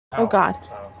Oh god.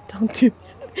 So. Don't do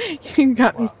it. You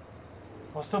got me.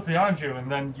 I stood behind you and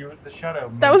then you the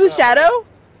shadow. That was a shadow?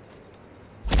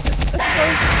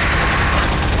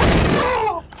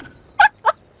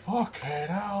 Fucking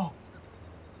hell.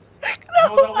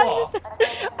 No, You know what?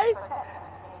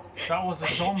 that was a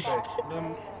zombie.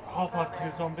 Then Half-Life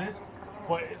 2 zombies.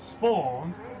 But it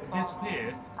spawned, it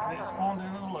disappeared, and it spawned in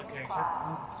another location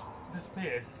and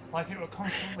disappeared. Like it was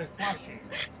constantly flashing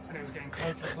and it was getting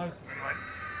closer and closer and like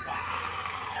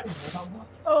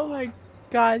oh my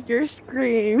god, your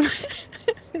scream.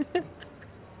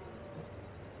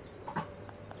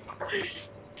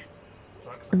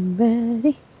 I'm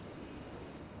ready.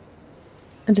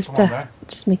 I'm just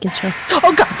making sure.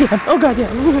 Oh goddamn! Oh goddamn!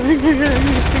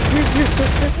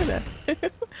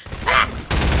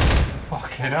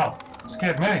 Fucking hell!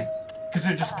 Scared me because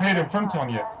it just appeared in front on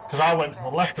you. Because I went to the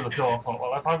left of the door. I thought,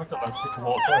 well, if I went to the left, she can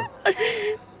walk through.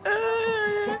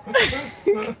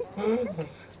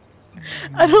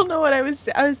 I don't know what I was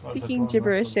speaking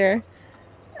gibberish here.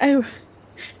 No,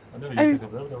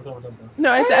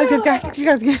 I said okay,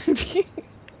 guys.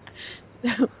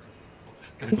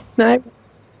 No.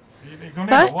 You're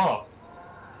gonna know what?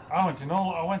 I went in.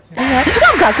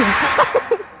 Oh god!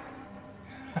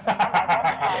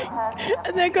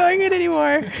 I'm not going in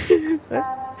anymore.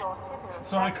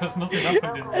 Sorry, because nothing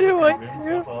happened in the I don't want room to.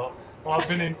 so far. Well, I've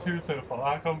been in 2 so far.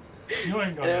 How come you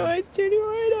ain't going? I don't want to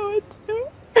anymore. I don't want to.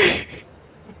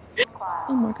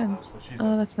 Oh, more guns.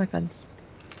 Oh, that's not guns.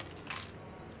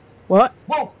 What?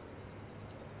 Whoa!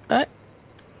 What?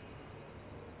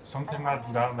 Something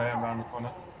happened down there around the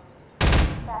corner.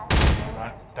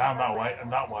 Right, down that way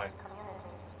and that way.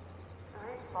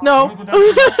 No.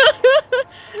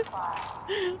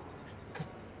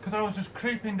 Because I was just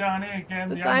creeping down here again.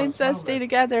 The sign says stay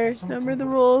together. Remember the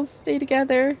rules. Stay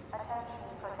together.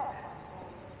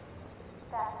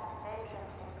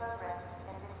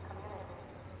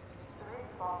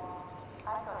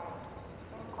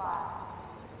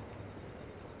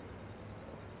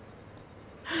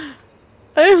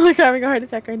 I'm like having a heart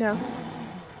attack right now.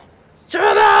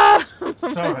 Shut up!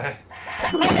 Sorry.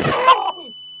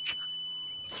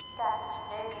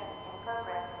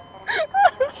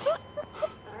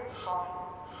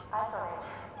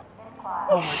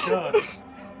 Oh my god.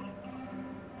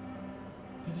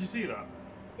 Did you see that?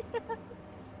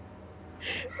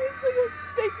 It's like a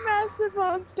big massive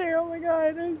monster. Oh my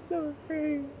god, I'm so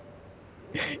afraid.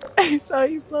 I saw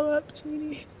you blow up,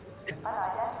 Genie.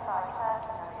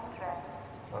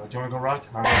 Do you want to go right?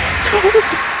 All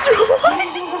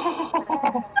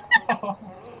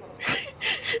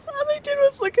they did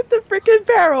was look at the freaking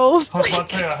barrels. I was about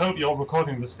to say, I hope you're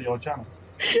recording this for your channel.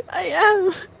 I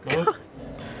am. Good.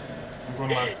 I'm going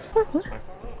left.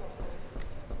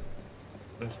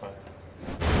 This way.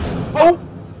 Oh!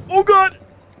 Oh god!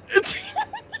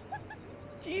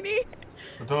 Genie?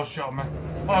 The door shot me.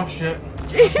 Oh shit.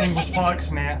 Thing with spikes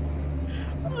in here.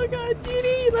 Oh god,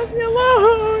 Genie, leave me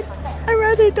alone! I'd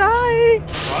rather die!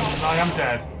 Right, I am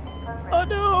dead. Oh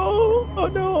no! Oh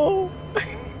no!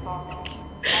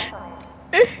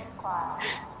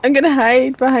 I'm gonna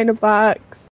hide behind a box.